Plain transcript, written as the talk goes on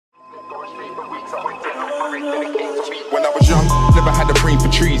When I was young, never had a brain for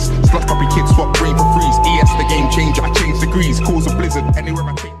trees. Slush puppy kids swap brain for freeze. ES the game changer, I change degrees. Cause a blizzard anywhere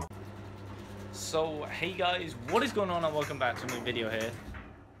I take. So hey guys, what is going on and welcome back to a new video here.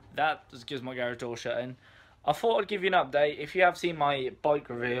 That just gives my garage door shut in. I thought I'd give you an update. If you have seen my bike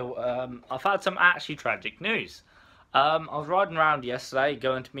reveal, I've had some actually tragic news. I was riding around yesterday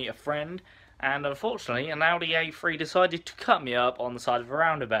going to meet a friend, and unfortunately an Audi A3 decided to cut me up on the side of a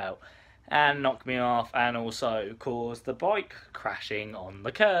roundabout and knock me off, and also caused the bike crashing on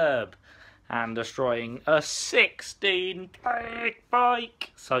the curb and destroying a 16-plate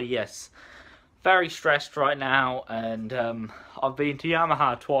bike. So yes, very stressed right now, and I've been to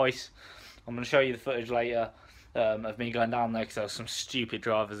Yamaha twice. I'm going to show you the footage later of me going down there because there was some stupid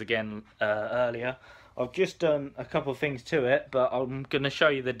drivers again earlier. I've just done a couple of things to it, but I'm going to show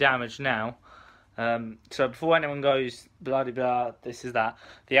you the damage now. So before anyone goes blah blah blah, this is that.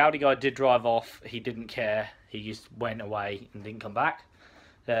 The Audi guy did drive off. He didn't care. He just went away and didn't come back.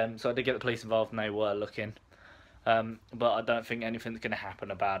 So I did get the police involved and they were looking. But I don't think anything's going to happen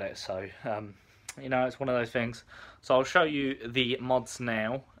about it. So, you know, it's one of those things. So I'll show you the mods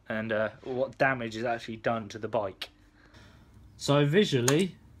now and what damage is actually done to the bike. So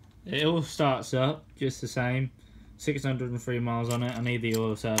visually, it all starts up just the same. 603 miles on it. I need the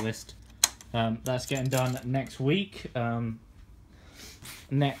oil serviced. That's getting done next week.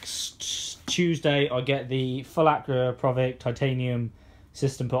 Next Tuesday I get the full Acura Provic titanium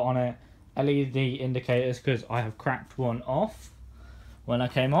system put on it. LED indicators, because I have cracked one off when I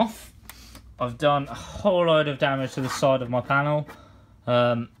came off. I've done a whole load of damage to the side of my panel.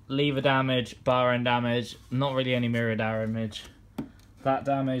 Lever damage, bar end damage, not really any mirror damage. That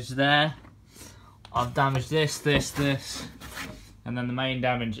damage there. I've damaged this, and then the main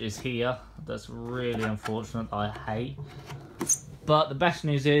damage is here. That's really unfortunate. I hate. But the best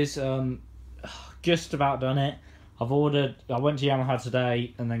news is, just about done it. I went to Yamaha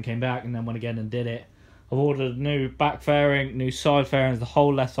today and then came back and then went again and did it. I've ordered a new back fairing, new side fairings, the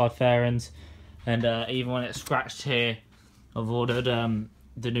whole left side fairings, and even when it's scratched here, I've ordered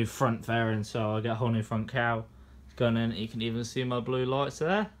the new front fairing, so I got a whole new front cowl. It's going in. You can even see my blue lights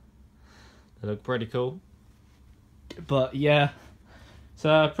there. They look pretty cool. But yeah, it's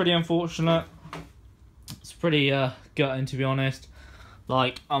pretty unfortunate. It's pretty gutting, to be honest.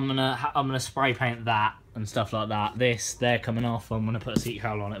 Like, I'm gonna spray paint that and stuff like that. They're coming off. I'm gonna put a seat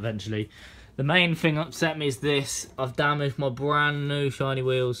cowl on it eventually. The main thing that upset me is this. I've damaged my brand new shiny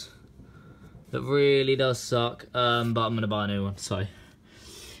wheels. That really does suck. But I'm gonna buy a new one. So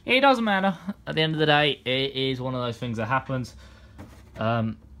it doesn't matter. At the end of the day, it is one of those things that happens.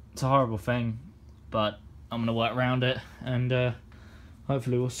 It's a horrible thing, but I'm going to work around it, and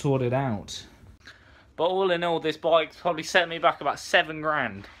hopefully we'll sort it out. But all in all, this bike's probably set me back about 7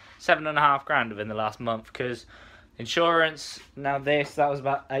 grand, 7.5 grand within the last month, because insurance, now that was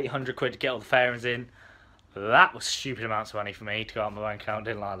about 800 quid to get all the fairings in. That was stupid amounts of money for me to go on my bank account,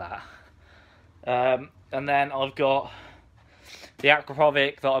 didn't like that. And then I've got the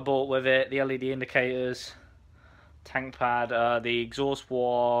Acroprovic that I bought with it, the LED indicators, tank pad. The exhaust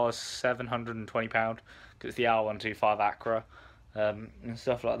was £720 because it's the R125 Acura, and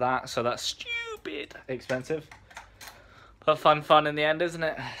stuff like that. So that's stupid expensive, but fun in the end, isn't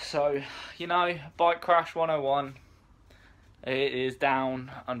it? So, you know, bike crash 101. It is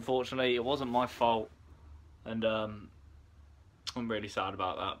down, unfortunately. It wasn't my fault, and I'm really sad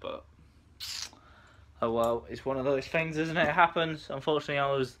about that, but oh well, it's one of those things, isn't it? It happens. Unfortunately,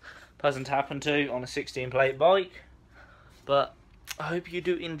 I was the person to happen to on a 16-plate bike. But I hope you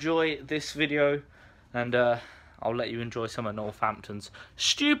do enjoy this video, and I'll let you enjoy some of Northampton's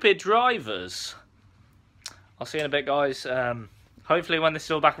stupid drivers. I'll see you in a bit, guys. Hopefully when this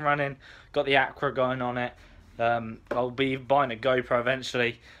is all back and running, got the Acura going on it. I'll be buying a GoPro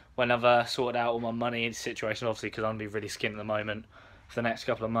eventually when I've sorted out all my money situation, obviously, because I'm going to be really skint at the moment for the next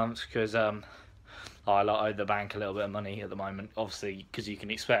couple of months, because I owe the bank a little bit of money at the moment, obviously, because you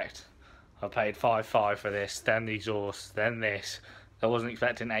can expect. I paid £5.5 for this, then the exhaust, then this. I wasn't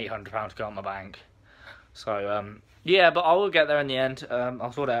expecting £800 to go on my bank. So, yeah, but I will get there in the end.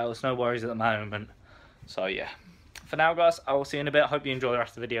 I'll sort it out. There's no worries at the moment. So, yeah. For now, guys, I will see you in a bit. Hope you enjoy the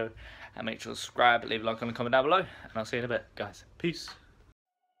rest of the video. And make sure to subscribe, leave a like and a comment down below. And I'll see you in a bit, guys. Peace.